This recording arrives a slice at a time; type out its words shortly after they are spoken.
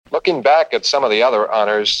Looking back at some of the other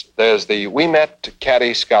honors, there's the We Met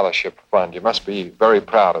Caddy Scholarship Fund. You must be very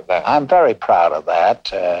proud of that. I'm very proud of that.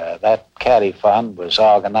 That Caddy Fund was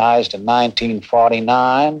organized in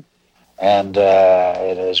 1949, and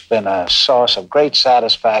it has been a source of great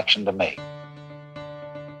satisfaction to me.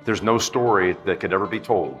 There's no story that could ever be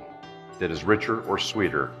told that is richer or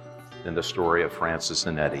sweeter than the story of Francis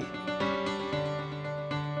and Eddie.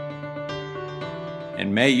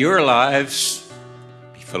 And may your lives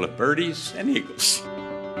be full of birdies and eagles.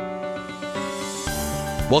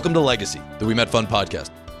 Welcome to Legacy, the We Met Fun podcast.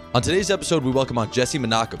 On today's episode, we welcome on Jesse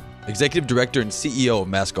Menachem, Executive Director and CEO of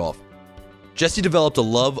Mass Golf. Jesse developed a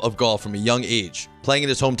love of golf from a young age, playing in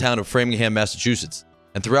his hometown of Framingham, Massachusetts.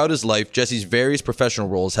 And throughout his life, Jesse's various professional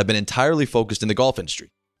roles have been entirely focused in the golf industry.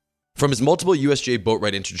 From his multiple USGA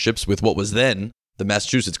Boatwright internships with what was then the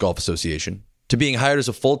Massachusetts Golf Association, to being hired as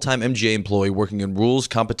a full-time MGA employee working in rules,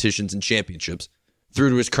 competitions, and championships, through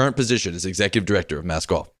to his current position as Executive Director of Mass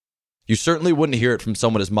Golf. You certainly wouldn't hear it from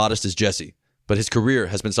someone as modest as Jesse, but his career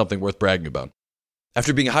has been something worth bragging about.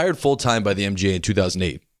 After being hired full-time by the MGA in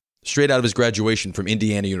 2008, straight out of his graduation from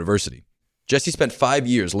Indiana University, Jesse spent 5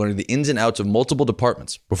 years learning the ins and outs of multiple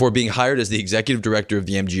departments before being hired as the Executive Director of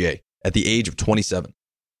the MGA at the age of 27.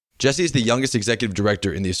 Jesse is the youngest Executive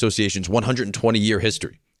Director in the association's 120-year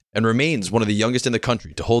history, and remains one of the youngest in the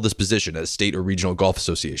country to hold this position at a state or regional golf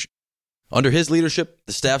association. Under his leadership,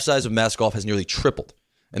 the staff size of Mass Golf has nearly tripled,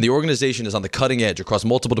 and the organization is on the cutting edge across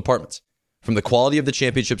multiple departments, from the quality of the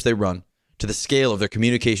championships they run, to the scale of their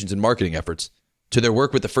communications and marketing efforts, to their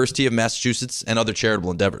work with the First Tee of Massachusetts and other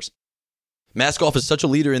charitable endeavors. Mass Golf is such a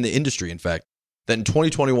leader in the industry, in fact, that in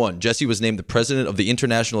 2021, Jesse was named the president of the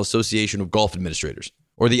International Association of Golf Administrators,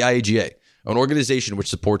 or the IAGA, an organization which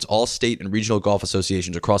supports all state and regional golf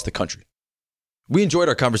associations across the country. We enjoyed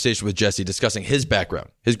our conversation with Jesse discussing his background,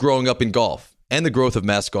 his growing up in golf, and the growth of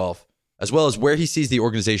Mass Golf, as well as where he sees the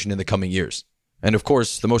organization in the coming years. And of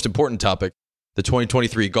course, the most important topic, the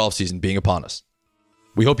 2023 golf season being upon us.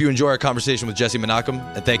 We hope you enjoy our conversation with Jesse Menachem,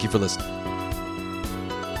 and thank you for listening.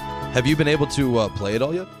 Have you been able to play it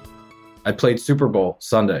all yet? I played Super Bowl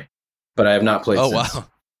Sunday, but I have not played since. Wow.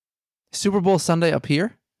 Super Bowl Sunday up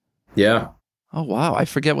here? Yeah. Oh, wow. I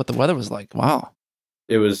forget what the weather was like. Wow.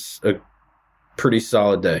 It was a pretty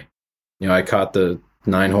solid day. You know, I caught the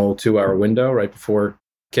 9-hole 2-hour window right before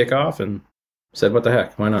kickoff and said, what the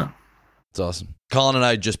heck? Why not? It's awesome. Colin and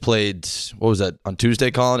I just played, what was that, on Tuesday,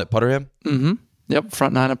 Colin, at Putterham? Mm-hmm. Yep,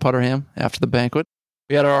 front nine at Putterham after the banquet.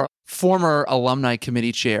 We had our former alumni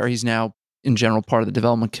committee chair. He's now in general part of the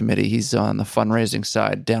development committee. He's on the fundraising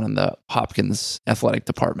side down in the Hopkins athletic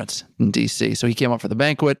department in D.C. So he came up for the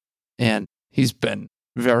banquet, and he's been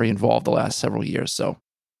very involved the last several years. So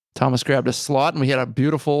Thomas grabbed a slot, and we had a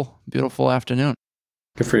beautiful, beautiful afternoon.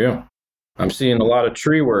 Good for you. I'm seeing a lot of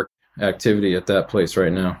tree work activity at that place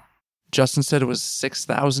right now. Justin said it was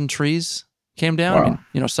 6,000 trees came down. Wow.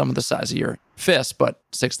 I mean, some of the size of your fist, but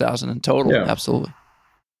 6,000 in total. Yeah. Absolutely.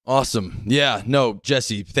 Awesome. Yeah, no,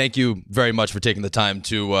 Jesse, thank you very much for taking the time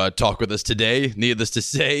to talk with us today. Needless to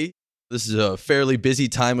say, this is a fairly busy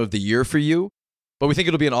time of the year for you, but we think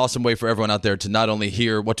it'll be an awesome way for everyone out there to not only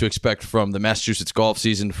hear what to expect from the Massachusetts golf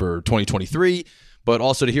season for 2023, but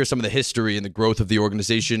also to hear some of the history and the growth of the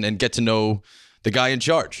organization and get to know the guy in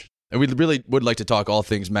charge. And we really would like to talk all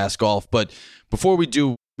things Mass Golf, but before we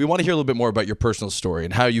do, we want to hear a little bit more about your personal story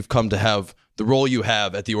and how you've come to have the role you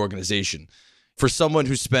have at the organization. For someone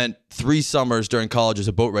who spent 3 summers during college as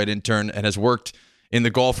a Boatwright intern and has worked in the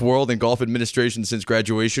golf world and golf administration since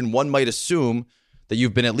graduation, one might assume that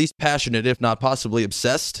you've been at least passionate, if not possibly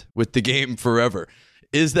obsessed, with the game forever.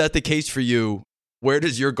 Is that the case for you? Where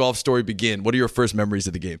does your golf story begin? What are your first memories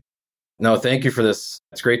of the game? No, thank you for this.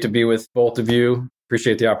 It's great to be with both of you.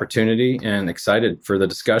 Appreciate the opportunity and excited for the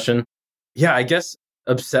discussion. Yeah, I guess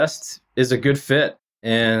obsessed is a good fit.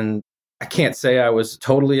 And I can't say I was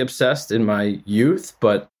totally obsessed in my youth,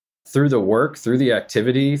 but through the work, through the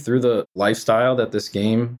activity, through the lifestyle that this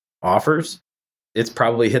game offers, it's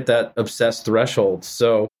probably hit that obsessed threshold.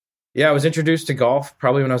 So yeah, I was introduced to golf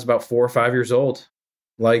probably when I was about 4 or 5 years old.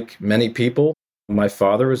 Like many people, my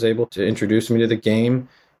father was able to introduce me to the game,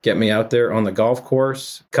 get me out there on the golf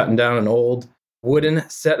course, cutting down an old wooden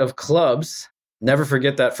set of clubs. Never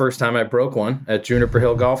forget that first time I broke one at Juniper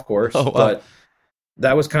Hill Golf Course. Oh, wow. But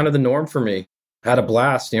that was kind of the norm for me. Had a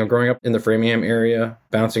blast, growing up in the Framingham area,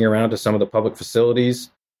 bouncing around to some of the public facilities.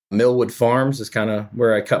 Millwood Farms is kind of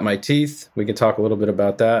where I cut my teeth. We can talk a little bit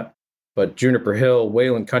about that. But Juniper Hill,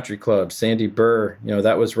 Wayland Country Club, Sandy Burr,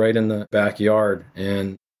 that was right in the backyard.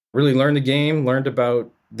 And really learned the game, learned about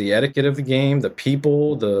the etiquette of the game, the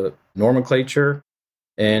people, the nomenclature,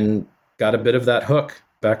 and got a bit of that hook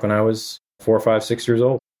back when I was 4, 5, 6 years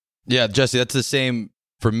old. Yeah, Jesse, that's the same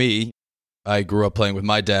for me. I grew up playing with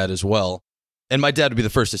my dad as well. And my dad would be the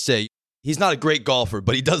first to say, he's not a great golfer,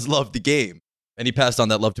 but he does love the game. And he passed on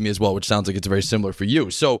that love to me as well, which sounds like it's very similar for you.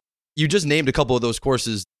 So you just named a couple of those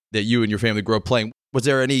courses that you and your family grew up playing. Was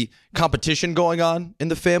there any competition going on in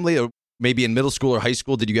the family, or maybe in middle school or high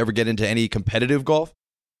school? Did you ever get into any competitive golf?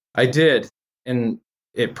 I did. And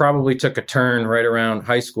it probably took a turn right around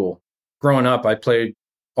high school. Growing up, I played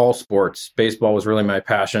all sports. Baseball was really my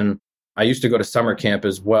passion. I used to go to summer camp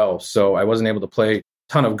as well, so I wasn't able to play a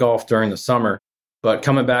ton of golf during the summer. But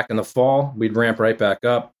coming back in the fall, we'd ramp right back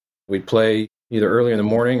up. We'd play either early in the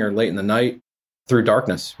morning or late in the night through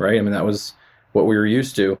darkness, right? I mean, that was what we were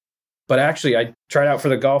used to. But actually, I tried out for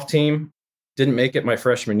the golf team, didn't make it my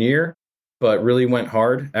freshman year, but really went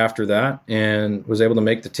hard after that and was able to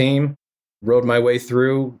make the team, rode my way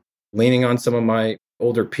through, leaning on some of my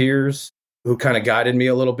older peers who kind of guided me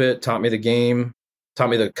a little bit, taught me the game, taught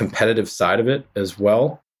me the competitive side of it as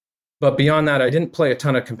well. But beyond that, I didn't play a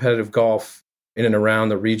ton of competitive golf in and around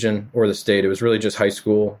the region or the state. It was really just high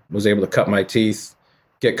school. Was able to cut my teeth,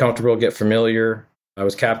 get comfortable, get familiar. I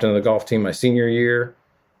was captain of the golf team my senior year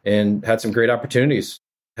and had some great opportunities.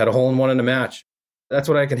 Had a hole-in-one in a match. That's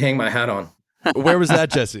what I can hang my hat on. Where was that,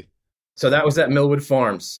 Jesse? So that was at Millwood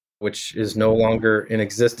Farms, which is no longer in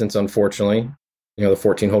existence, unfortunately. You know, the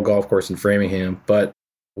 14-hole golf course in Framingham. But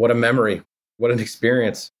what a memory. What an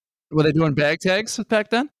experience. Were they doing bag tags back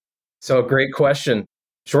then? So great question.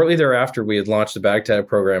 Shortly thereafter, we had launched the bag tag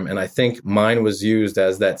program, and I think mine was used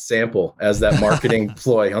as that sample, as that marketing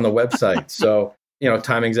ploy on the website. So, you know,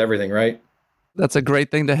 timing's everything, right? That's a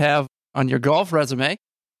great thing to have on your golf resume.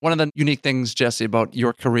 One of the unique things, Jesse, about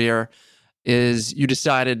your career is you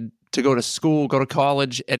decided to go to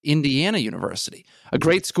college at Indiana University. A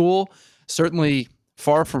great school, certainly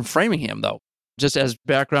far from Framingham, though. Just as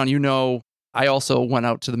background, you know, I also went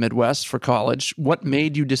out to the Midwest for college. What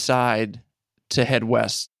made you decide to head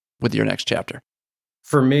west with your next chapter?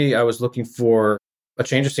 For me, I was looking for a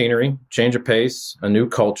change of scenery, change of pace, a new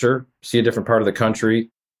culture, see a different part of the country.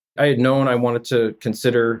 I had known I wanted to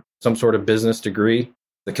consider some sort of business degree,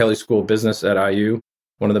 the Kelley School of Business at IU,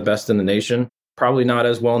 one of the best in the nation, probably not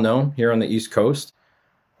as well known here on the East Coast.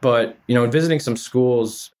 But, you know, in visiting some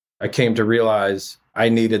schools, I came to realize I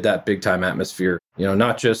needed that big time atmosphere, you know,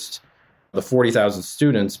 not just the 40,000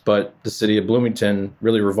 students, but the city of Bloomington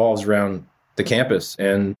really revolves around the campus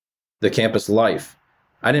and the campus life.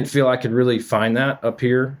 I didn't feel I could really find that up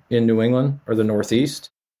here in New England or the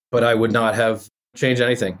Northeast, but I would not have changed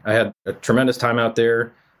anything. I had a tremendous time out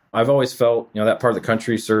there. I've always felt, you know, that part of the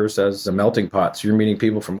country serves as a melting pot. So you're meeting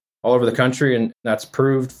people from all over the country, and that's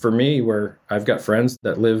proved for me where I've got friends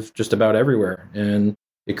that live just about everywhere, and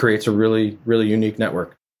it creates a really, really unique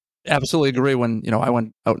network. Absolutely agree. When, you know, I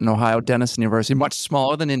went out in Ohio, Denison University, much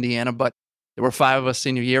smaller than Indiana, but there were 5 of us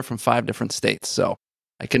senior year from 5 different states. So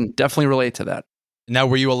I can definitely relate to that. Now,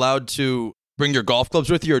 were you allowed to bring your golf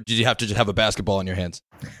clubs with you, or did you have to just have a basketball in your hands?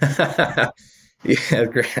 Yeah,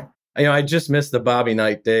 great. You know, I just missed the Bobby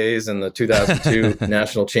Knight days and the 2002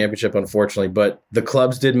 national championship, unfortunately, but the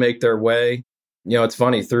clubs did make their way. You know, it's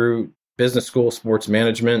funny, through business school, sports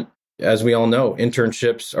management, as we all know,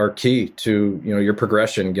 internships are key to, you know, your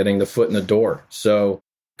progression, getting the foot in the door. So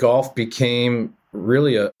golf became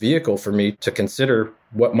really a vehicle for me to consider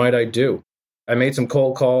what might I do. I made some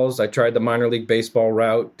cold calls. I tried the minor league baseball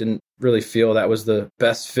route, didn't really feel that was the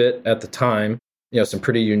best fit at the time. You know, some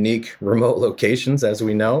pretty unique remote locations, as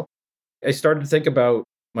we know. I started to think about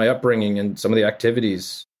my upbringing and some of the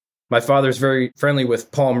activities. My father's very friendly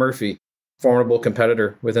with Paul Murphy, formidable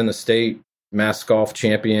competitor within the state, mass golf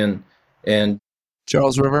champion, and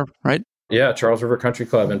Charles River, right? Yeah, Charles River Country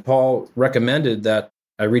Club. And Paul recommended that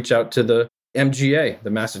I reach out to the MGA,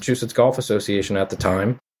 the Massachusetts Golf Association at the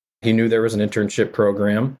time. He knew there was an internship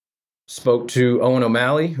program. Spoke to Owen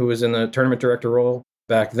O'Malley, who was in the tournament director role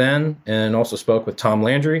back then, and also spoke with Tom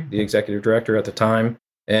Landry, the executive director at the time.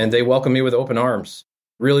 And they welcomed me with open arms.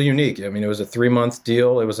 Really unique. I mean, it was a 3-month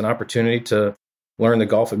deal. It was an opportunity to learn the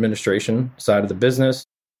golf administration side of the business,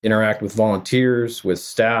 interact with volunteers, with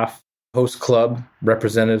staff, host club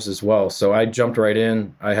representatives as well. So I jumped right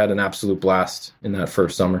in. I had an absolute blast in that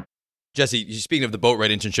first summer. Jesse, speaking of the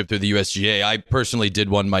Boatwright internship through the USGA, I personally did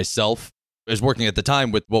one myself. I was working at the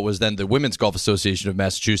time with what was then the Women's Golf Association of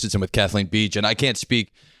Massachusetts and with Kathleen Beach, and I can't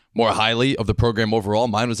speak more highly of the program overall.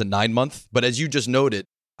 Mine was a 9-month, but as you just noted,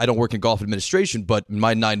 I don't work in golf administration, but in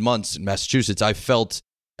my 9 months in Massachusetts, I felt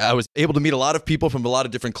I was able to meet a lot of people from a lot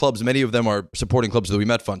of different clubs. Many of them are supporting clubs of the We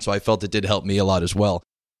Met Fund, so I felt it did help me a lot as well.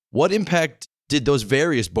 What impact did those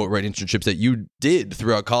various Boatwright internships that you did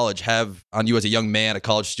throughout college have on you as a young man, a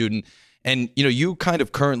college student? And, you kind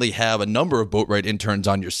of currently have a number of Boatwright interns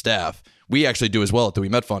on your staff. We actually do as well at the We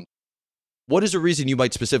Met Fund. What is a reason you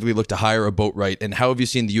might specifically look to hire a Boatwright, and how have you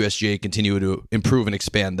seen the USGA continue to improve and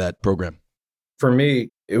expand that program? For me,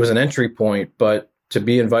 it was an entry point, but to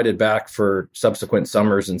be invited back for subsequent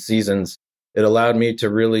summers and seasons, it allowed me to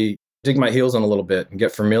really dig my heels in a little bit and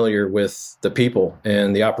get familiar with the people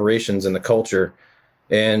and the operations and the culture.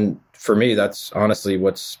 And for me, that's honestly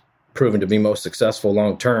what's proven to be most successful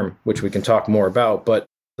long term, which we can talk more about. But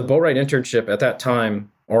the Boatwright internship at that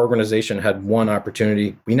time, our organization had one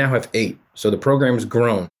opportunity. We now have 8. So the program's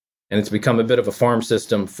grown, and it's become a bit of a farm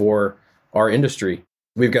system for our industry.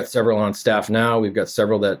 We've got several on staff now. We've got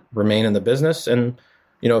several that remain in the business, and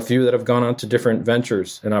a few that have gone on to different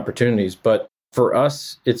ventures and opportunities. But for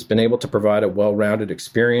us, it's been able to provide a well-rounded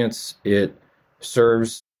experience. It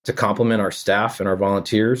serves to complement our staff and our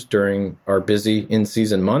volunteers during our busy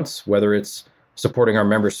in-season months, whether it's supporting our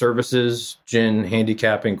member services, gin,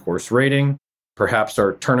 handicapping, course rating, perhaps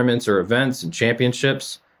our tournaments or events and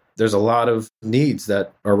championships. There's a lot of needs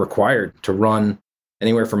that are required to run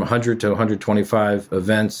anywhere from 100 to 125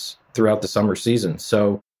 events throughout the summer season.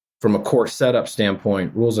 So from a course setup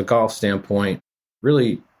standpoint, rules of golf standpoint,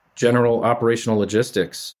 really general operational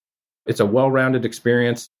logistics, it's a well-rounded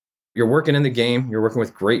experience. You're working in the game, you're working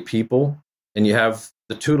with great people, and you have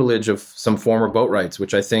the tutelage of some former Boatwrights,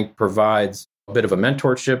 which I think provides a bit of a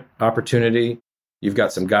mentorship opportunity. You've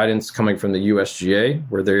got some guidance coming from the USGA,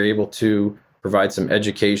 where they're able to provide some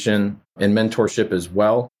education and mentorship as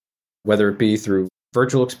well, whether it be through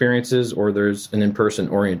virtual experiences or there's an in-person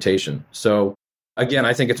orientation. So again,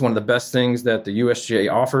 I think it's one of the best things that the USGA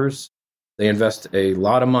offers. They invest a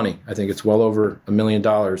lot of money. I think it's well over $1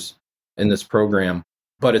 million in this program,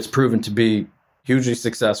 but it's proven to be hugely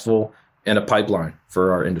successful and a pipeline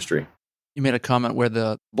for our industry. You made a comment where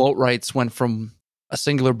the Boatwrights went from a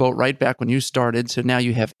singular Boatwright back when you started to now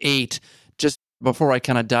you have 8. Just before I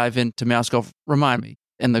kind of dive into Mass Golf, remind me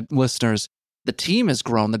and the listeners, the team has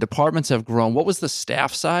grown, the departments have grown. What was the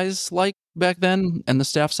staff size like back then and the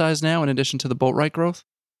staff size now in addition to the Boatwright growth?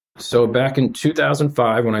 So back in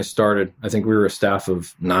 2005, when I started, I think we were a staff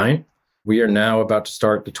of 9. We are now about to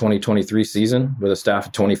start the 2023 season with a staff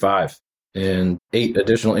of 25 and 8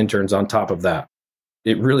 additional interns on top of that.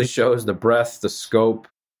 It really shows the breadth, the scope,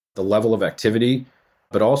 the level of activity,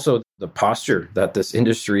 but also the posture that this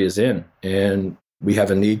industry is in. And we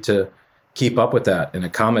have a need to keep up with that and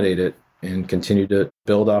accommodate it and continue to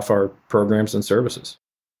build off our programs and services.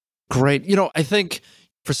 Great. I think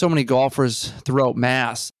for so many golfers throughout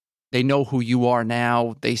Mass, they know who you are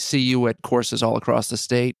now. They see you at courses all across the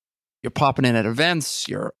state. You're popping in at events.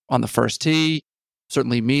 You're on the first tee,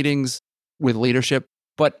 certainly meetings with leadership.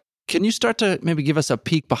 But can you start to maybe give us a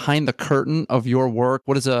peek behind the curtain of your work?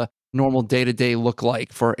 What does a normal day-to-day look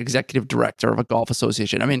like for executive director of a golf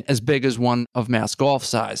association? I mean, as big as one of Mass Golf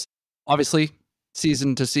size. Obviously,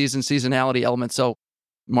 season to season, seasonality element. So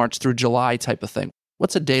March through July type of thing.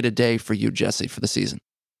 What's a day-to-day for you, Jesse, for the season?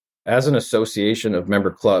 As an association of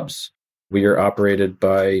member clubs, we are operated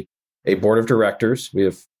by a board of directors. We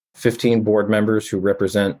have 15 board members who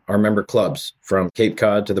represent our member clubs from Cape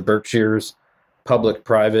Cod to the Berkshires, public,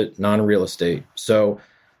 private, non-real estate. So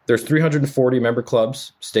there's 340 member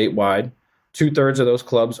clubs statewide. 2/3 of those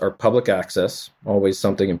clubs are public access, always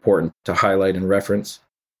something important to highlight and reference.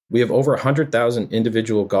 We have over 100,000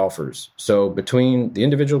 individual golfers. So between the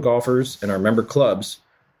individual golfers and our member clubs,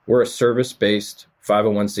 we're a service-based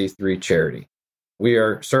 501c3 charity. We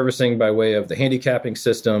are servicing by way of the handicapping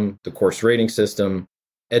system, the course rating system,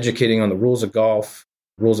 educating on the rules of golf,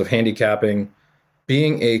 rules of handicapping,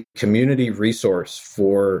 being a community resource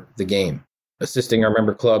for the game, assisting our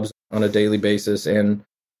member clubs on a daily basis and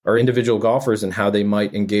our individual golfers in how they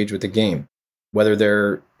might engage with the game, whether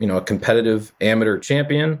they're, a competitive amateur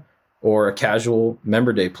champion or a casual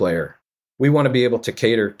member day player. We want to be able to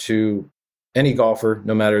cater to any golfer,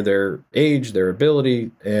 no matter their age, their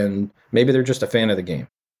ability, and maybe they're just a fan of the game.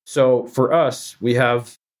 So for us, we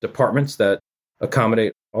have departments that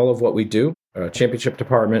accommodate all of what we do, championship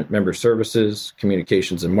department, member services,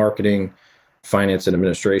 communications and marketing, finance and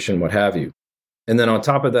administration, what have you. And then on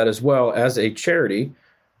top of that as well, as a charity,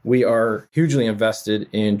 we are hugely invested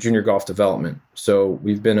in junior golf development. So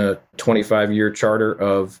we've been a 25-year charter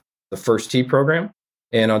of the First Tee program.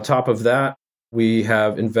 And on top of that, we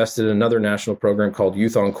have invested in another national program called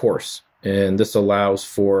Youth on Course. And this allows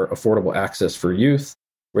for affordable access for youth,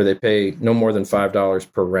 where they pay no more than $5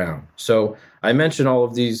 per round. So I mention all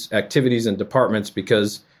of these activities and departments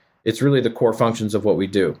because it's really the core functions of what we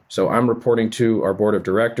do. So I'm reporting to our board of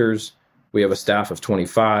directors. We have a staff of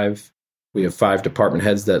 25. We have 5 department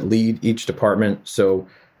heads that lead each department. So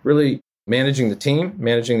really managing the team,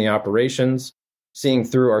 managing the operations, seeing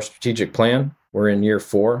through our strategic plan. We're in year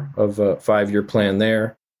 4 of a 5-year plan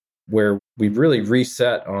there, where we've really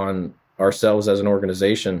reset on ourselves as an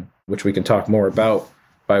organization, which we can talk more about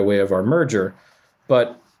by way of our merger.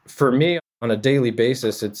 But for me, on a daily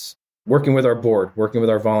basis, it's working with our board, working with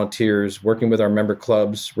our volunteers, working with our member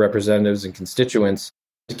clubs, representatives, and constituents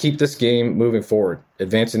to keep this game moving forward,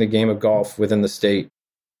 advancing the game of golf within the state,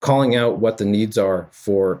 calling out what the needs are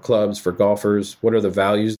for clubs, for golfers, what are the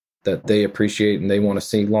values that they appreciate and they want to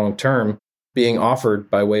see long-term being offered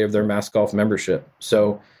by way of their Mass Golf membership.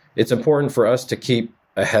 So it's important for us to keep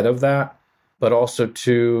ahead of that, but also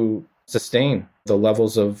to sustain the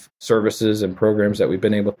levels of services and programs that we've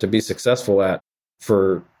been able to be successful at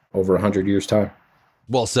for over 100 years' time.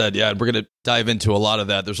 Well said. Yeah, we're going to dive into a lot of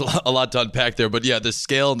that. There's a lot to unpack there. But yeah, the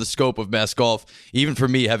scale and the scope of Mass Golf, even for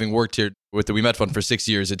me, having worked here with the We Met Fund for 6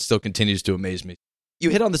 years, it still continues to amaze me. You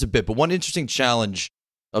hit on this a bit, but one interesting challenge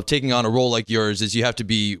of taking on a role like yours is you have to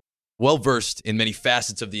be well-versed in many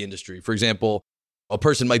facets of the industry. For example, a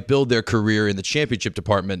person might build their career in the championship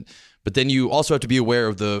department, but then you also have to be aware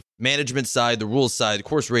of the management side, the rules side, the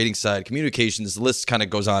course rating side, communications. The list kind of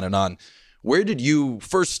goes on and on. Where did you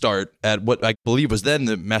first start at what I believe was then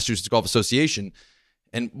the Massachusetts Golf Association?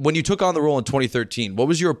 And when you took on the role in 2013, what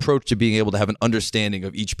was your approach to being able to have an understanding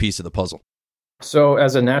of each piece of the puzzle? So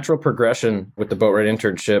as a natural progression with the Boatwright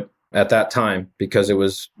internship at that time, because it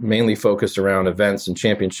was mainly focused around events and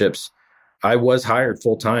championships, I was hired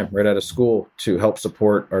full-time right out of school to help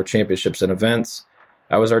support our championships and events.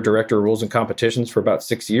 I was our director of rules and competitions for about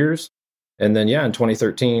 6 years. And then, in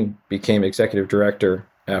 2013, became executive director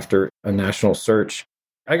after a national search.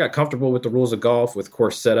 I got comfortable with the rules of golf, with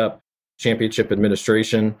course setup, championship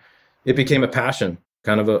administration. It became a passion,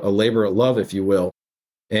 kind of a labor of love, if you will.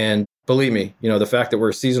 And believe me, the fact that we're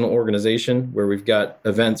a seasonal organization where we've got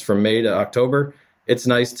events from May to October, it's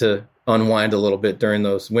nice to unwind a little bit during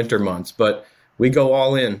those winter months. But we go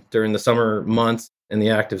all in during the summer months and the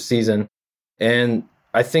active season. And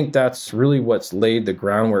I think that's really what's laid the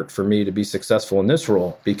groundwork for me to be successful in this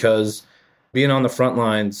role, because being on the front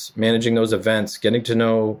lines, managing those events, getting to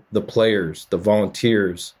know the players, the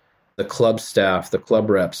volunteers, the club staff, the club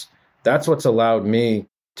reps, that's what's allowed me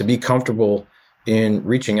to be comfortable in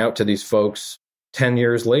reaching out to these folks 10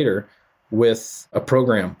 years later with a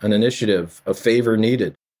program, an initiative, a favor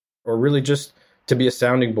needed, or really just to be a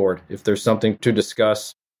sounding board if there's something to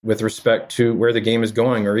discuss with respect to where the game is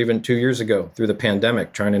going, or even 2 years ago through the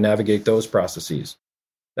pandemic, trying to navigate those processes.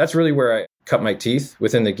 That's really where I cut my teeth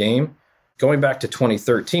within the game. Going back to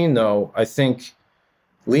 2013, though, I think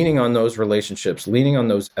leaning on those relationships, leaning on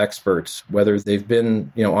those experts, whether they've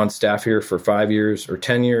been, on staff here for 5 years or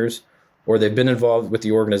 10 years, or they've been involved with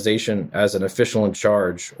the organization as an official in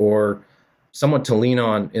charge, or someone to lean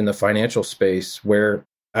on in the financial space, where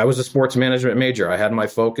I was a sports management major. I had my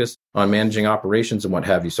focus on managing operations and what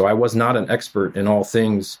have you. So I was not an expert in all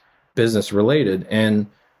things business related. And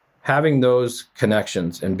having those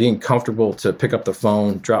connections and being comfortable to pick up the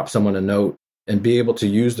phone, drop someone a note, and be able to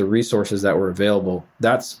use the resources that were available,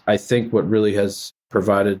 that's, I think, what really has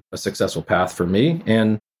provided a successful path for me.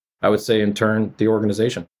 And I would say, in turn, the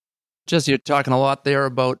organization. Jesse, you're talking a lot there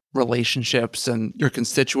about relationships and your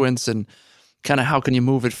constituents and kind of how can you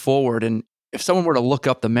move it forward. And if someone were to look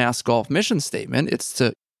up the Mass Golf mission statement, it's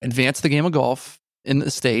to advance the game of golf in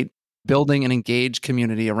the state, building an engaged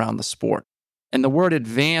community around the sport. And the word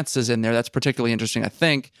advance is in there. That's particularly interesting. I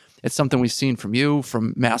think it's something we've seen from you,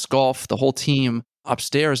 from Mass Golf, the whole team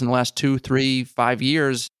upstairs in the last 2, 3, 5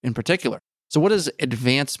 years in particular. So what does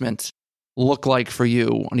advancement look like for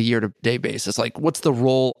you on a year-to-day basis? Like, what's the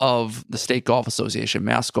role of the State Golf Association,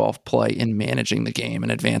 Mass Golf, play in managing the game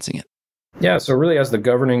and advancing it? Yeah, so really as the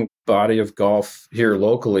governing body of golf here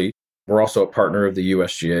locally, we're also a partner of the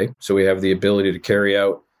USGA. So we have the ability to carry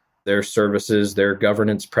out their services, their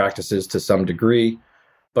governance practices to some degree.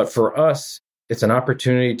 But for us, it's an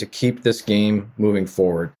opportunity to keep this game moving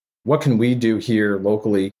forward. What can we do here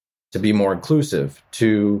locally to be more inclusive,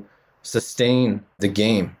 to sustain the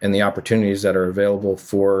game and the opportunities that are available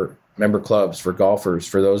for member clubs, for golfers,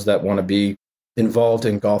 for those that want to be involved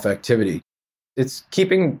in golf activity? It's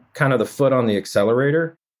keeping kind of the foot on the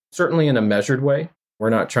accelerator, certainly in a measured way. We're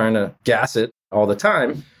not trying to gas it all the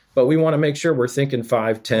time, but we want to make sure we're thinking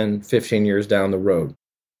 5, 10, 15 years down the road.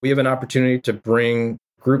 We have an opportunity to bring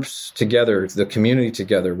groups together, the community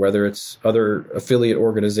together, whether it's other affiliate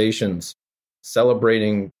organizations,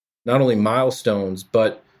 celebrating not only milestones,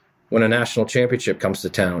 but when a national championship comes to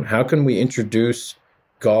town, how can we introduce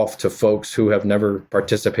golf to folks who have never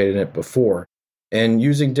participated in it before, and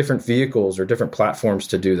using different vehicles or different platforms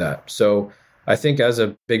to do that. So I think as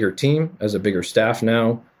a bigger team, as a bigger staff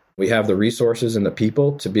now, we have the resources and the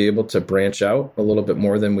people to be able to branch out a little bit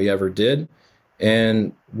more than we ever did.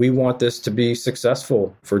 And we want this to be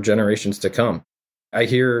successful for generations to come. I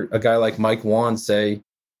hear a guy like Mike Wan say,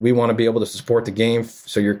 we want to be able to support the game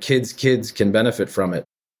so your kids' kids can benefit from it.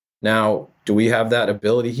 Now, do we have that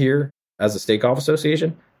ability here as a state golf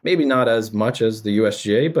association? Maybe not as much as the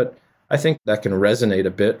USGA, but I think that can resonate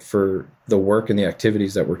a bit for the work and the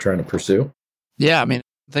activities that we're trying to pursue. Yeah, I mean,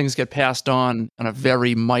 things get passed on a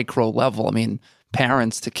very micro level. I mean,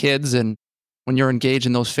 parents to kids. And when you're engaged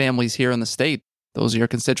in those families here in the state, those are your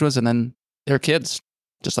constituents and then their kids,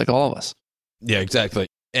 just like all of us. Yeah, exactly.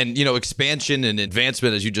 And, expansion and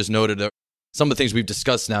advancement, as you just noted, are some of the things we've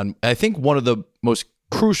discussed now. And I think one of the most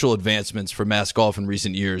crucial advancements for Mass Golf in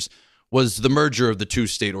recent years was the merger of the two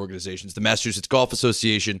state organizations, the Massachusetts Golf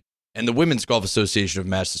Association and the Women's Golf Association of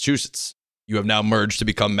Massachusetts. You have now merged to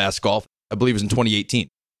become Mass Golf, I believe it was in 2018.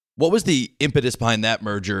 What was the impetus behind that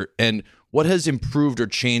merger, and what has improved or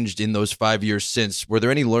changed in those 5 years since? Were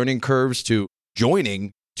there any learning curves to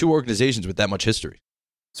joining two organizations with that much history?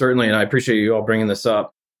 Certainly, and I appreciate you all bringing this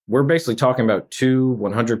up. We're basically talking about two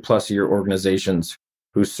 100-plus year organizations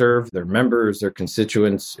who serve their members, their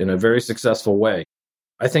constituents in a very successful way.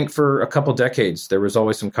 I think for a couple decades, there was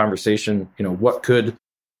always some conversation, what could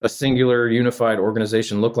a singular unified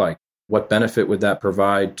organization look like? What benefit would that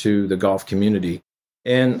provide to the golf community?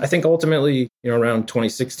 And I think ultimately, around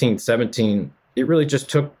 2016, 17, it really just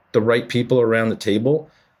took the right people around the table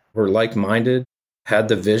who were like-minded, had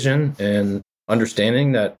the vision and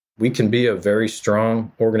understanding that we can be a very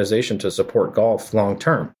strong organization to support golf long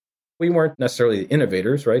term. We weren't necessarily the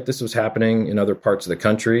innovators, right? This was happening in other parts of the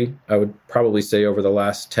country. I would probably say over the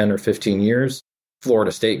last 10 or 15 years,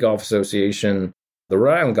 Florida State Golf Association, the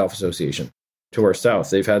Rhode Island Golf Association to our south,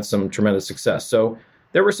 they've had some tremendous success. So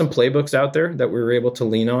there were some playbooks out there that we were able to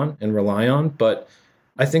lean on and rely on, but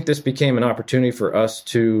I think this became an opportunity for us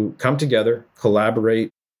to come together, collaborate,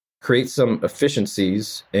 create some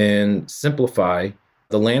efficiencies, and simplify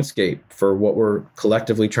the landscape for what we're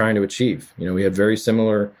collectively trying to achieve. We had very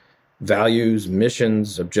similar values,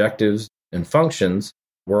 missions, objectives, and functions.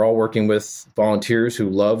 We're all working with volunteers who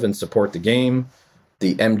love and support the game.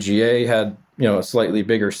 The MGA had, a slightly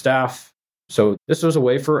bigger staff. So this was a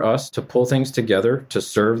way for us to pull things together to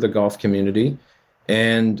serve the golf community.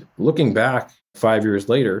 And looking back 5 years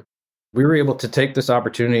later, we were able to take this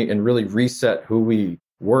opportunity and really reset who we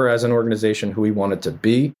were as an organization, who we wanted to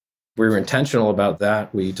be. We were intentional about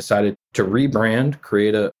that. We decided to rebrand,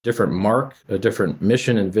 create a different mark, a different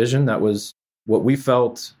mission and vision. That was what we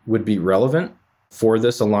felt would be relevant for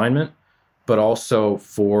this alignment, but also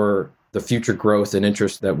for the future growth and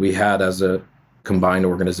interest that we had as a combined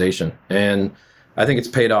organization. And I think it's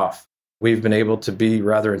paid off. We've been able to be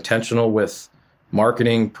rather intentional with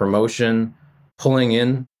marketing, promotion, pulling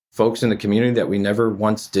in folks in the community that we never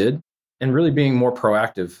once did, and really being more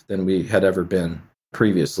proactive than we had ever been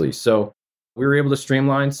previously. So we were able to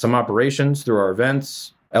streamline some operations through our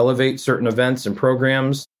events, elevate certain events and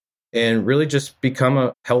programs, and really just become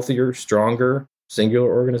a healthier, stronger, singular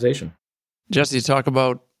organization. Jesse, you talk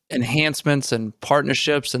about enhancements and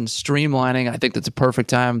partnerships and streamlining. I think that's a perfect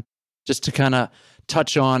time just to kind of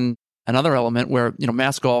touch on another element where,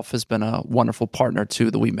 Mass Golf has been a wonderful partner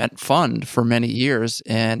to the We Met Fund for many years.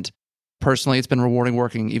 And personally, it's been rewarding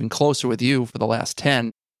working even closer with you for the last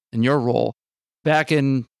 10 in your role. Back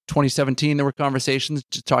in 2017, there were conversations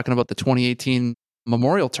just talking about the 2018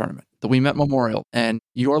 Memorial Tournament, the We Met Memorial, and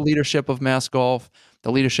your leadership of Mass Golf,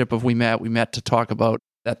 the leadership of We Met to talk about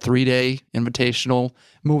that 3-day invitational,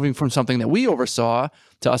 moving from something that we oversaw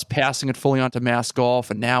to us passing it fully onto Mass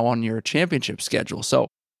Golf and now on your championship schedule. So,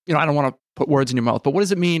 I don't want to put words in your mouth, but what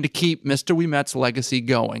does it mean to keep Mr. We Met's legacy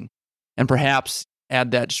going and perhaps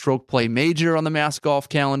add that stroke play major on the Mass Golf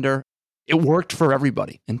calendar? It worked for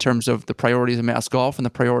everybody in terms of the priorities of Mass Golf and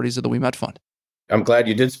the priorities of the We Met Fund. I'm glad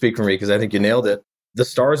you did speak for me because I think you nailed it. The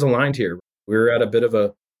stars aligned here. We were at a bit of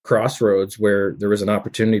a crossroads where there was an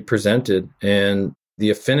opportunity presented, and the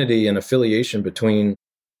affinity and affiliation between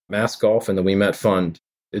Mass Golf and the We Met Fund,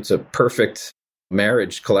 it's a perfect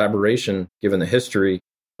marriage, collaboration, given the history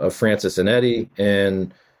of Francis and Eddie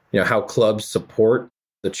and how clubs support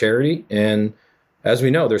the charity. And as we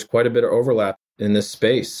know, there's quite a bit of overlap in this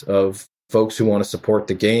space of folks who want to support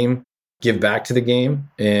the game, give back to the game,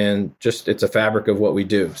 and just it's a fabric of what we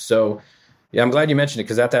do. So yeah, I'm glad you mentioned it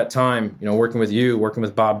because at that time, working with you, working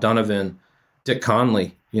with Bob Donovan, Dick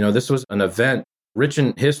Conley, this was an event rich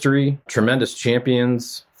in history, tremendous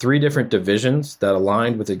champions, 3 different divisions that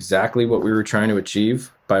aligned with exactly what we were trying to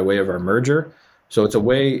achieve by way of our merger. So it's a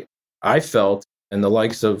way I felt, and the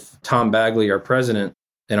likes of Tom Bagley, our president,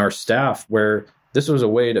 and our staff, where this was a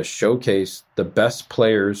way to showcase the best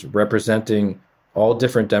players representing all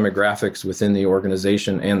different demographics within the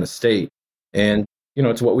organization and the state. And,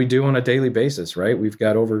 it's what we do on a daily basis, right? We've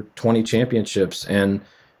got over 20 championships, and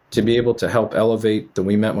to be able to help elevate the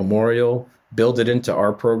We Met Memorial, build it into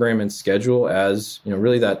our program and schedule as,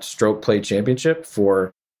 really that stroke play championship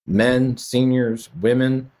for men, seniors,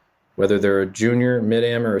 women, whether they're a junior,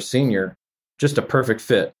 mid-am, or a senior, just a perfect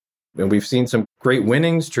fit. And we've seen some great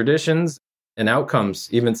winnings, traditions, and outcomes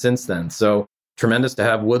even since then. So tremendous to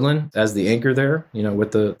have Woodland as the anchor there,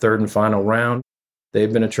 with the third and final round.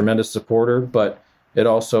 They've been a tremendous supporter, but it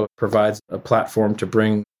also provides a platform to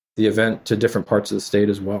bring the event to different parts of the state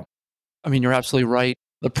as well. I mean, you're absolutely right.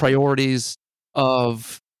 The priorities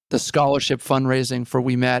of the scholarship fundraising for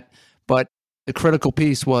We Met, but the critical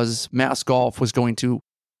piece was Mass Golf was going to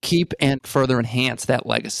keep and further enhance that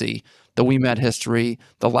legacy. The We Met history,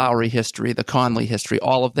 the Lowry history, the Conley history,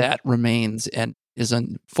 all of that remains and is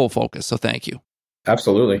in full focus. So thank you.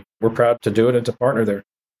 Absolutely. We're proud to do it and to partner there.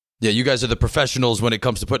 Yeah, you guys are the professionals when it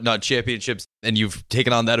comes to putting on championships, and you've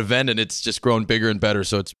taken on that event, and it's just grown bigger and better.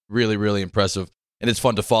 So it's really, really impressive, and it's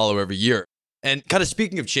fun to follow every year. And kind of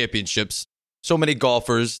speaking of championships, so many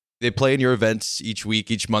golfers, they play in your events each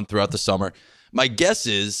week, each month throughout the summer. My guess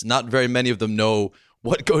is not very many of them know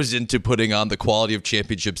what goes into putting on the quality of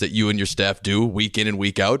championships that you and your staff do week in and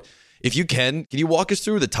week out. If you can you walk us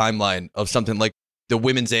through the timeline of something like the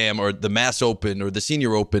Women's Am or the Mass Open or the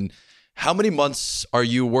Senior Open? How many months are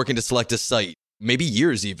you working to select a site? Maybe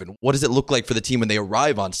years even. What does it look like for the team when they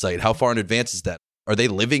arrive on site? How far in advance is that? Are they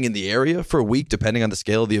living in the area for a week, depending on the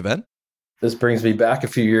scale of the event? This brings me back a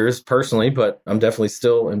few years personally, but I'm definitely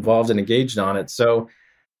still involved and engaged on it. So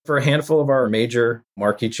for a handful of our major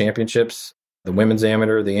marquee championships, the Women's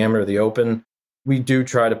Amateur, the Open, we do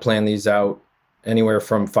try to plan these out anywhere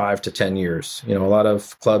from 5 to 10 years. A lot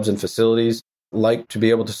of clubs and facilities like to be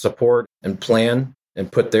able to support and plan and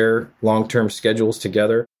put their long-term schedules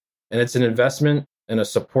together. And it's an investment and a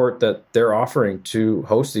support that they're offering to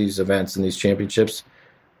host these events and these championships.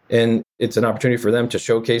 And it's an opportunity for them to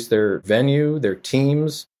showcase their venue, their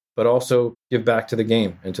teams, but also give back to the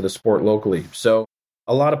game and to the sport locally. So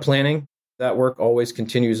a lot of planning. That work always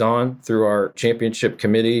continues on through our championship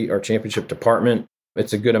committee, our championship department.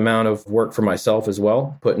 It's a good amount of work for myself as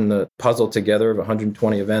well, putting the puzzle together of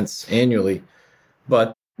 120 events annually.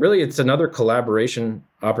 But really, it's another collaboration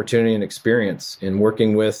opportunity and experience in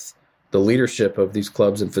working with the leadership of these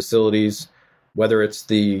clubs and facilities, whether it's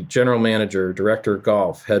the general manager, director of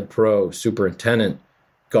golf, head pro, superintendent,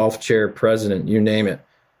 golf chair, president, you name it.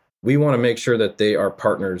 We want to make sure that they are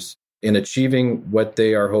partners in achieving what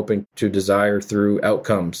they are hoping to desire through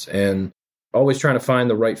outcomes, and always trying to find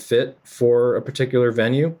the right fit for a particular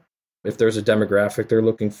venue. If there's a demographic they're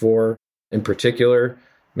looking for in particular,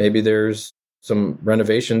 maybe there's some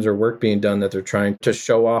renovations or work being done that they're trying to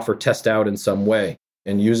show off or test out in some way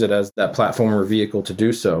and use it as that platform or vehicle to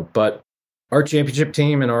do so. But our championship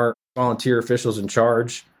team and our volunteer officials in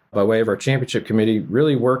charge, by way of our championship committee,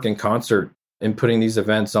 really work in concert in putting these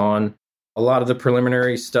events on. A lot of the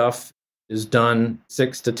preliminary stuff is done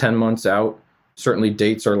 6 to 10 months out. Certainly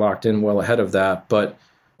dates are locked in well ahead of that, but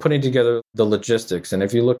putting together the logistics. And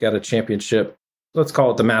if you look at a championship, let's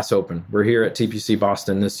call it the Mass Open. We're here at TPC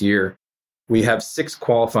Boston this year. We have 6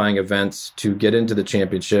 qualifying events to get into the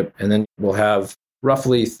championship, and then we'll have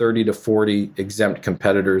roughly 30 to 40 exempt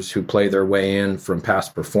competitors who play their way in from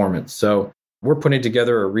past performance. So we're putting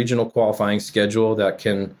together a regional qualifying schedule that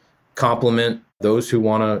can complement those who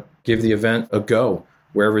want to give the event a go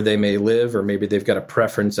wherever they may live, or maybe they've got a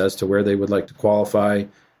preference as to where they would like to qualify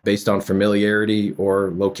based on familiarity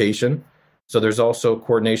or location. So there's also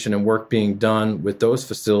coordination and work being done with those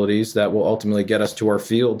facilities that will ultimately get us to our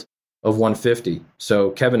field of 150.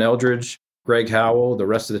 So Kevin Eldridge, Greg Howell, the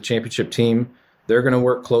rest of the championship team, they're going to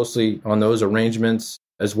work closely on those arrangements,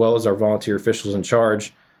 as well as our volunteer officials in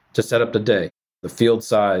charge, to set up the day, the field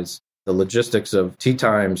size, the logistics of tee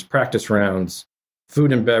times, practice rounds,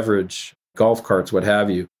 food and beverage, golf carts, what have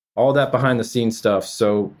you, all that behind the scenes stuff.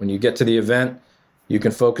 So when you get to the event, you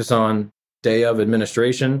can focus on day of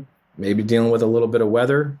administration, maybe dealing with a little bit of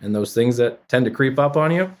weather and those things that tend to creep up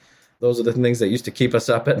on you. Those are the things that used to keep us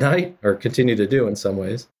up at night, or continue to do in some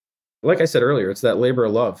ways. Like I said earlier, it's that labor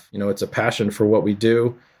of love. It's a passion for what we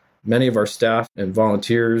do. Many of our staff and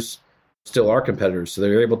volunteers still are competitors, so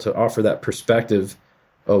they're able to offer that perspective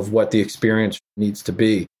of what the experience needs to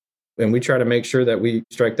be. And we try to make sure that we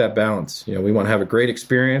strike that balance. We want to have a great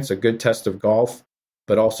experience, a good test of golf,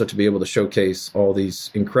 but also to be able to showcase all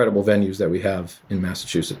these incredible venues that we have in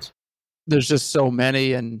Massachusetts. There's just so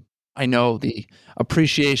many, and I know the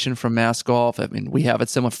appreciation from Mass Golf. I mean, we have it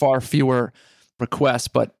similar, far fewer requests,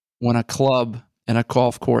 but when a club and a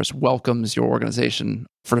golf course welcomes your organization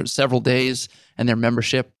for several days and their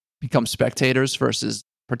membership becomes spectators versus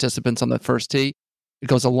participants on the first tee, it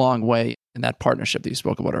goes a long way in that partnership that you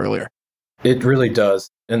spoke about earlier. It really does.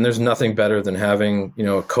 And there's nothing better than having,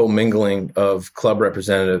 a commingling of club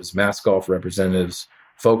representatives, Mass Golf representatives,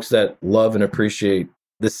 folks that love and appreciate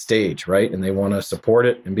this stage, right? And they want to support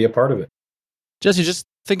it and be a part of it. Jesse, just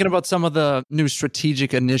thinking about some of the new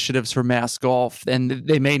strategic initiatives for Mass Golf, and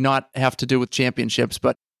they may not have to do with championships,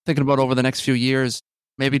 but thinking about over the next few years,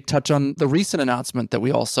 maybe touch on the recent announcement that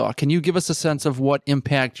we all saw. Can you give us a sense of what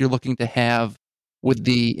impact you're looking to have with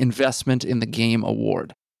the Investment in the Game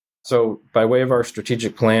Award? So by way of our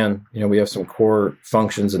strategic plan, we have some core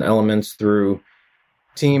functions and elements through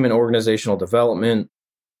team and organizational development,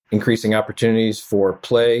 increasing opportunities for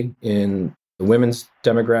play in the women's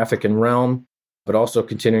demographic and realm, but also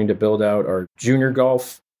continuing to build out our junior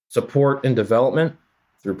golf support and development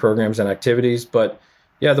through programs and activities. But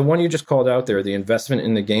yeah, the one you just called out there, the Investment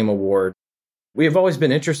in the Game Award, we have always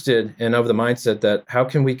been interested and of the mindset that how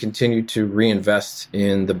can we continue to reinvest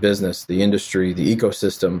in the business, the industry, the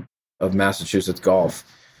ecosystem of Massachusetts golf.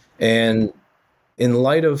 And in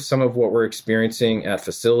light of some of what we're experiencing at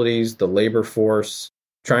facilities, the labor force,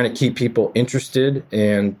 trying to keep people interested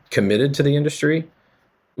and committed to the industry,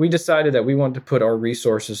 we decided that we wanted to put our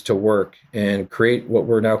resources to work and create what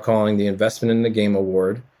we're now calling the Investment in the Game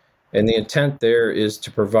Award. And the intent there is to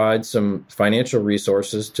provide some financial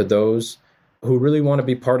resources to those who really want to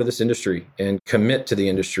be part of this industry and commit to the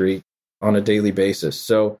industry on a daily basis.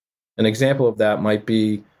 So an example of that might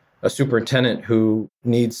be a superintendent who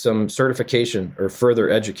needs some certification or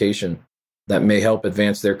further education that may help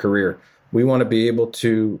advance their career. We want to be able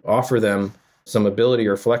to offer them some ability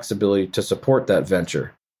or flexibility to support that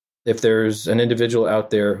venture. If there's an individual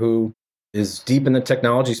out there who is deep in the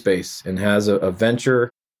technology space and has a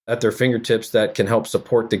venture at their fingertips that can help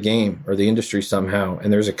support the game or the industry somehow,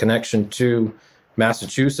 and there's a connection to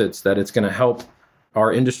Massachusetts that it's going to help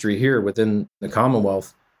our industry here within the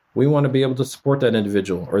Commonwealth, we want to be able to support that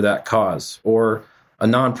individual or that cause, or a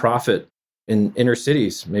nonprofit in inner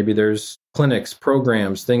cities. Maybe there's clinics,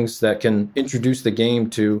 programs, things that can introduce the game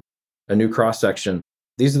to a new cross-section.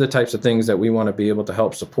 These are the types of things that we want to be able to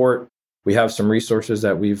help support. We have some resources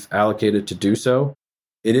that we've allocated to do so.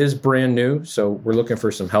 It is brand new, so we're looking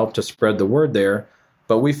for some help to spread the word there,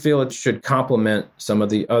 but we feel it should complement some of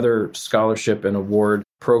the other scholarship and award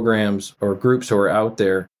programs or groups who are out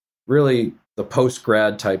there, really the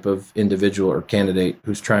post-grad type of individual or candidate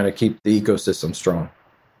who's trying to keep the ecosystem strong.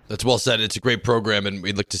 That's well said. It's a great program, and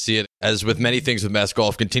we'd look to see it, as with many things with Mass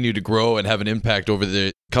Golf, continue to grow and have an impact over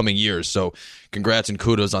the coming years. So congrats and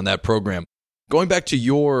kudos on that program. Going back to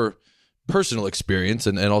your personal experience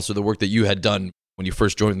and also the work that you had done when you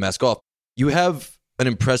first joined Mass Golf, you have an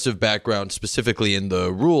impressive background specifically in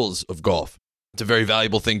the rules of golf. It's a very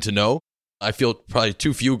valuable thing to know. I feel probably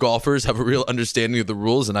too few golfers have a real understanding of the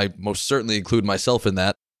rules, and I most certainly include myself in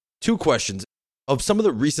that. 2 questions. Of some of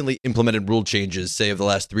the recently implemented rule changes, say of the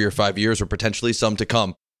last 3 or 5 years, or potentially some to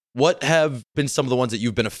come, what have been some of the ones that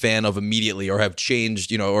you've been a fan of immediately, or have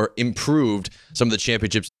changed, or improved some of the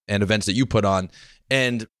championships and events that you put on?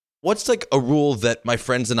 And what's like a rule that my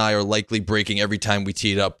friends and I are likely breaking every time we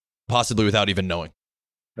tee it up, possibly without even knowing?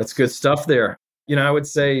 That's good stuff there. I would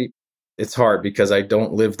say it's hard because I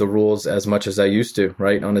don't live the rules as much as I used to,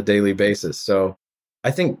 right, on a daily basis. So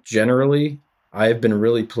I think generally I have been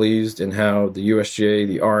really pleased in how the USGA,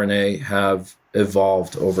 the R&A have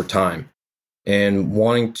evolved over time, and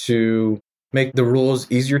wanting to make the rules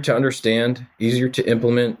easier to understand, easier to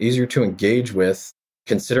implement, easier to engage with,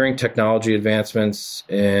 considering technology advancements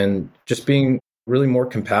and just being really more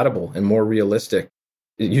compatible and more realistic.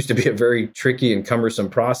 It used to be a very tricky and cumbersome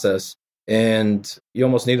process, and you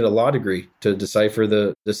almost needed a law degree to decipher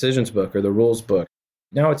the decisions book or the rules book.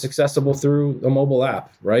 Now it's accessible through a mobile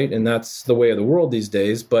app, right? And that's the way of the world these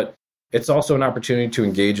days, but it's also an opportunity to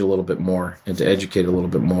engage a little bit more and to educate a little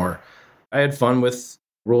bit more. I had fun with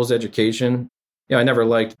rules education. I never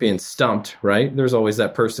liked being stumped, right? There's always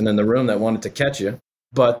that person in the room that wanted to catch you.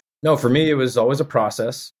 But no, for me, it was always a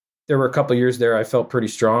process. There were a couple of years there I felt pretty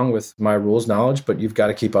strong with my rules knowledge, but you've got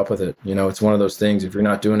to keep up with it. It's one of those things. If you're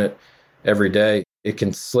not doing it every day, it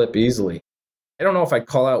can slip easily. I don't know if I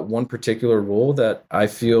call out one particular rule that I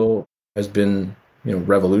feel has been,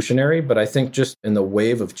 revolutionary, but I think just in the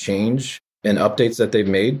wave of change and updates that they've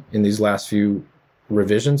made in these last few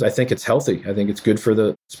revisions, I think it's healthy. I think it's good for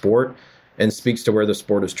the sport. and speaks to where the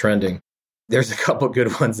sport is trending. There's a couple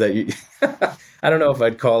good ones that you, I don't know if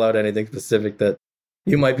I'd call out anything specific that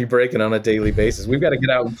you might be breaking on a daily basis. We've got to get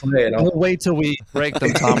out and play. And we'll wait till we break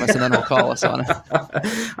them, Thomas, and then we'll call us on it.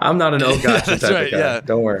 I'm not an old gotcha type right, of guy. yeah.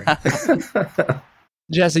 Don't worry.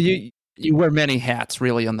 Jesse, you wear many hats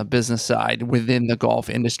really on the business side within the golf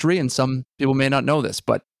industry, and some people may not know this,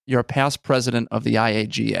 but you're a past president of the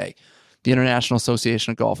IAGA, the International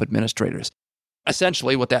Association of Golf Administrators.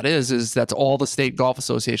 Essentially, what that is that's all the state golf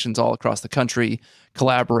associations all across the country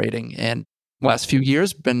collaborating, and last few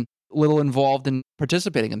years been a little involved in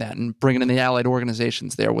participating in that and bringing in the allied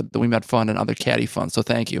organizations there with the We Met Fund and other caddy funds, so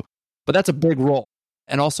thank you. But that's a big role.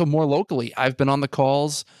 And also more locally, I've been on the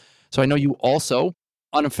calls, so I know you also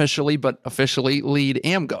unofficially but officially lead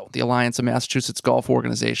AMGO, the Alliance of Massachusetts Golf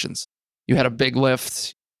Organizations. You had a big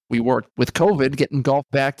lift. We worked with COVID, getting golf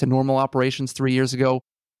back to normal operations 3 years ago.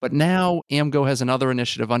 But now AMGO has another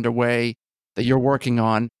initiative underway that you're working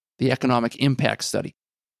on, the Economic Impact Study.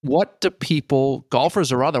 What do people,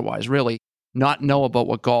 golfers or otherwise, really not know about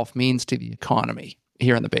what golf means to the economy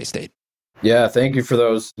here in the Bay State? Yeah, thank you for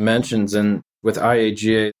those mentions. And with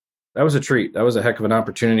IAGA, that was a treat. That was a heck of an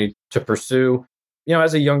opportunity to pursue. You know,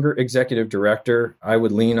 as a younger executive director, I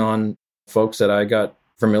would lean on folks that I got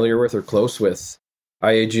familiar with or close with.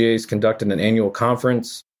 IAGA has conducted an annual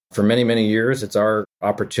conference for many, many years. It's our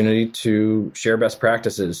opportunity to share best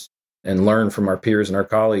practices and learn from our peers and our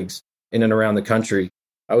colleagues in and around the country.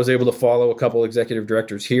 I was able to follow a couple executive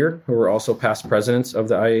directors here who were also past presidents of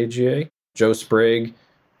the IAGA, Joe Sprague,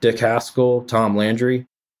 Dick Haskell, Tom Landry.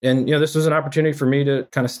 And, you know, this was an opportunity for me to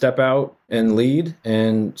kind of step out and lead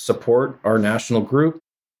and support our national group,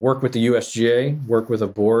 work with the USGA, work with a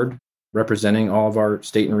board representing all of our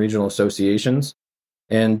state and regional associations.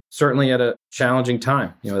 And certainly at a challenging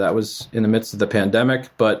time. You know, that was in the midst of the pandemic,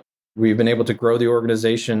 but we've been able to grow the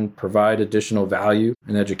organization, provide additional value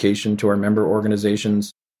and education to our member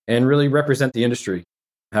organizations, and really represent the industry,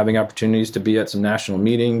 having opportunities to be at some national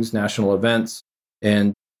meetings, national events,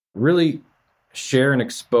 and really share and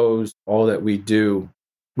expose all that we do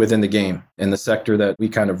within the game and the sector that we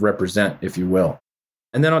kind of represent, if you will.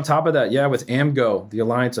 And then on top of that, with AMGO, the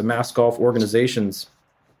Alliance of Mass Golf Organizations,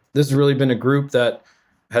 this has really been a group that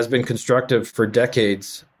has been constructive for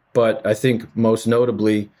decades, but I think most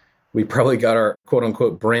notably, we probably got our quote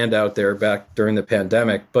unquote brand out there back during the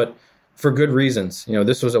pandemic, but for good reasons. You know,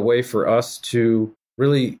 this was a way for us to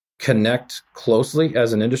really connect closely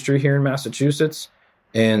as an industry here in Massachusetts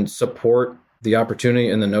and support the opportunity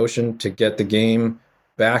and the notion to get the game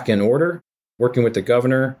back in order, working with the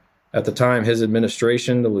governor at the time, his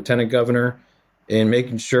administration, the lieutenant governor, and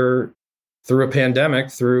making sure through a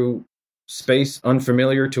pandemic, through space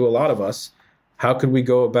unfamiliar to a lot of us, how could we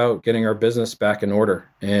go about getting our business back in order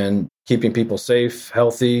and keeping people safe,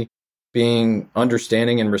 healthy, being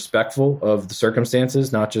understanding and respectful of the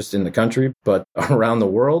circumstances, not just in the country, but around the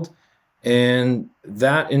world. And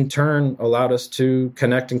that in turn allowed us to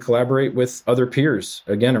connect and collaborate with other peers,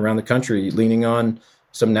 again, around the country, leaning on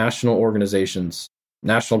some national organizations.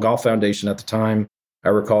 National Golf Foundation at the time, I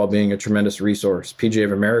recall being a tremendous resource, PGA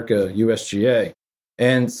of America, USGA.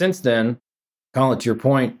 And since then, Colin, to your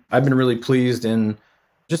point, I've been really pleased in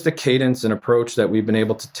just the cadence and approach that we've been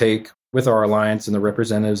able to take with our alliance and the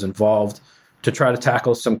representatives involved to try to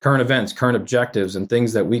tackle some current events, current objectives, and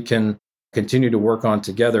things that we can continue to work on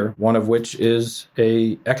together, one of which is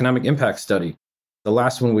a economic impact study. The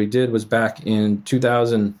last one we did was back in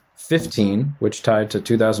 2015, which tied to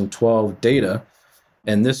 2012 data.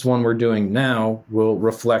 And this one we're doing now will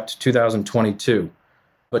reflect 2022.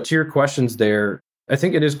 But to your questions there, I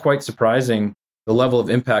think it is quite surprising the level of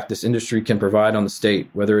impact this industry can provide on the state,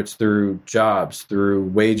 whether it's through jobs, through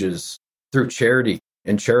wages, through charity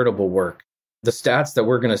and charitable work. The stats that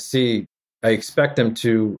we're going to see, I expect them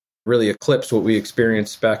to really eclipse what we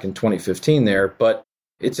experienced back in 2015 there. But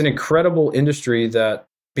it's an incredible industry that,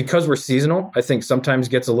 because we're seasonal, I think sometimes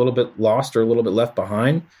gets a little bit lost or a little bit left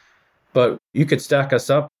behind. But you could stack us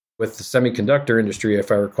up with the semiconductor industry,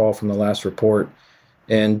 if I recall from the last report.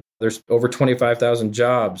 And there's over 25,000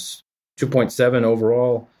 jobs, 2.7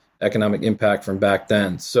 overall economic impact from back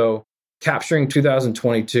then. So capturing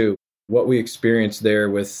 2022, what we experienced there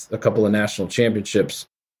with a couple of national championships,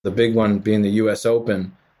 the big one being the US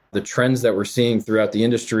Open, the trends that we're seeing throughout the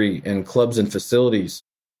industry and clubs and facilities,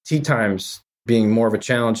 tee times being more of a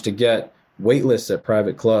challenge to get, wait lists at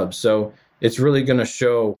private clubs. So it's really going to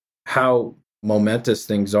show how momentous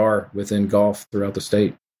things are within golf throughout the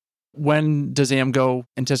state. When does AMGO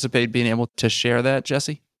anticipate being able to share that,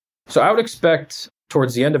 Jesse? So I would expect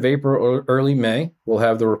towards the end of April or early May, we'll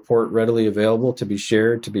have the report readily available to be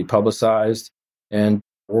shared, to be publicized. And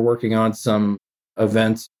we're working on some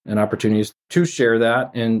events and opportunities to share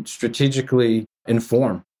that and strategically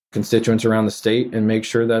inform constituents around the state and make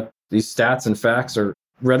sure that these stats and facts are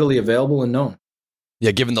readily available and known.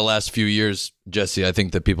 Yeah, given the last few years, Jesse, I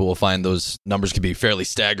think that people will find those numbers can be fairly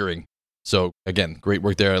staggering. So again, great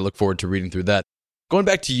work there. I look forward to reading through that. Going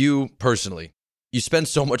back to you personally, you spend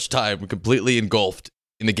so much time completely engulfed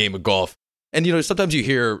in the game of golf. And, sometimes you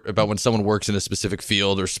hear about when someone works in a specific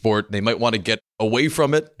field or sport, they might want to get away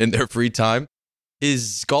from it in their free time.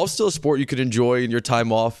 Is golf still a sport you could enjoy in your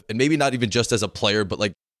time off? And maybe not even just as a player, but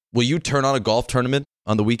will you turn on a golf tournament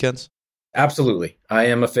on the weekends? Absolutely. I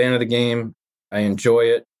am a fan of the game. I enjoy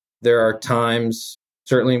it. There are times,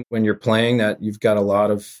 certainly when you're playing, that you've got a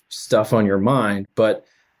lot of stuff on your mind, but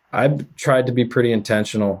I've tried to be pretty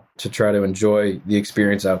intentional to try to enjoy the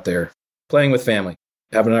experience out there. Playing with family,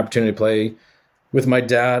 having an opportunity to play with my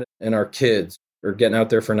dad and our kids, or getting out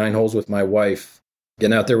there for 9 holes with my wife,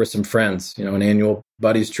 getting out there with some friends, an annual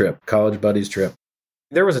buddies trip, college buddies trip.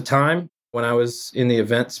 There was a time when I was in the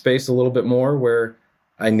event space a little bit more where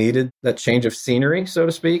I needed that change of scenery, so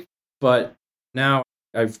to speak. But now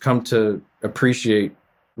I've come to appreciate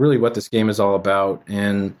really what this game is all about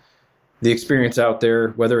and the experience out there,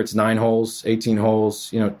 whether it's 9 holes, 18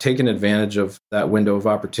 holes, taking advantage of that window of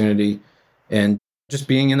opportunity and just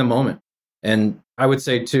being in the moment. And I would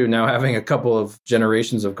say too, now having a couple of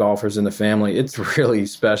generations of golfers in the family, it's really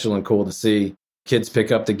special and cool to see kids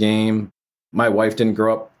pick up the game. My wife didn't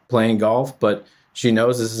grow up playing golf, but she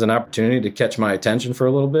knows this is an opportunity to catch my attention for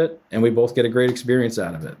a little bit, and we both get a great experience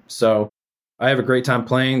out of it. So I have a great time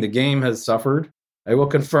playing. The game has suffered, I will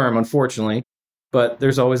confirm, unfortunately, but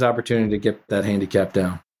there's always opportunity to get that handicap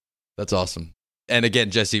down. That's awesome. And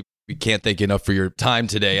again, Jesse, we can't thank you enough for your time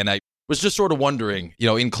today. And I was just sort of wondering,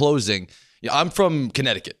 in closing, I'm from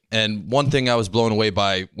Connecticut, and one thing I was blown away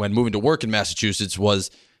by when moving to work in Massachusetts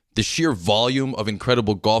was the sheer volume of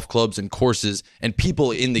incredible golf clubs and courses and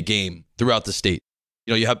people in the game throughout the state.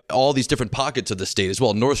 You have all these different pockets of the state as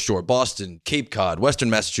well. North Shore, Boston, Cape Cod, Western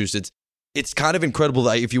Massachusetts. It's kind of incredible,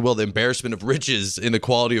 if you will, the embarrassment of riches in the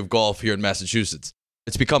quality of golf here in Massachusetts.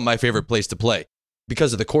 It's become my favorite place to play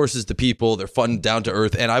because of the courses, the people, they're fun, down to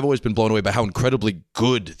earth. And I've always been blown away by how incredibly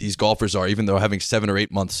good these golfers are, even though having 7 or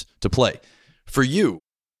 8 months to play. For you,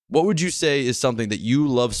 what would you say is something that you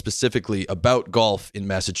love specifically about golf in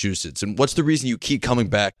Massachusetts? And what's the reason you keep coming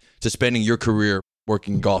back to spending your career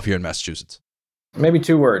working golf here in Massachusetts? Maybe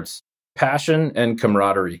 2 words: passion and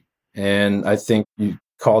camaraderie. And I think you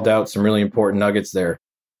called out some really important nuggets there.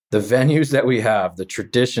 The venues that we have, the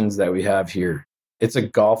traditions that we have here, it's a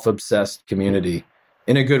golf-obsessed community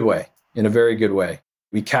in a good way, in a very good way.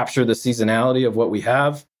 We capture the seasonality of what we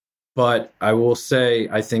have, but I will say,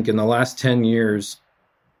 I think in the last 10 years,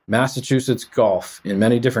 Massachusetts golf in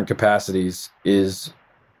many different capacities is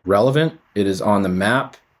relevant. It is on the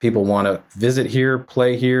map. People want to visit here,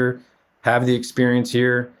 play here, have the experience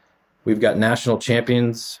here. We've got national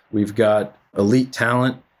champions. We've got elite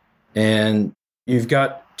talent. And you've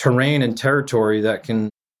got terrain and territory that can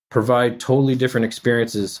provide totally different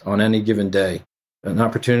experiences on any given day. An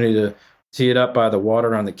opportunity to tee it up by the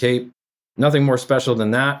water on the Cape. Nothing more special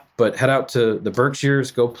than that, but head out to the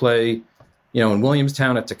Berkshires, go play in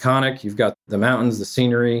Williamstown at Taconic. You've got the mountains, the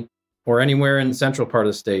scenery, or anywhere in the central part of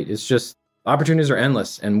the state. It's just, opportunities are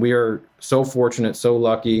endless, and we are so fortunate, so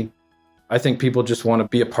lucky. I think people just want to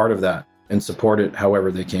be a part of that and support it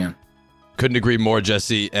however they can. Couldn't agree more,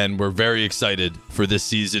 Jesse, and we're very excited for this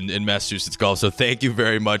season in Massachusetts golf. So thank you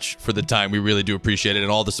very much for the time. We really do appreciate it,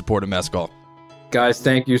 and all the support of Mass Golf. Guys,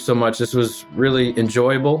 thank you so much. This was really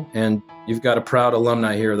enjoyable, and you've got a proud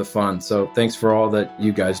alumni here of the fund. So thanks for all that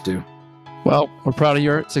you guys do. Well, we're proud of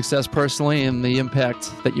your success personally and the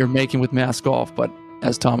impact that you're making with Mass Golf. But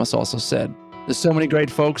as Thomas also said, there's so many great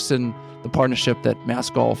folks and the partnership that Mass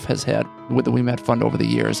Golf has had with the We Met Fund over the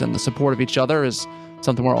years, and the support of each other is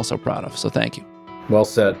something we're also proud of. So thank you. Well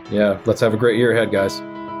said. Yeah, let's have a great year ahead, guys.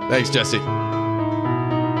 Thanks, Jesse.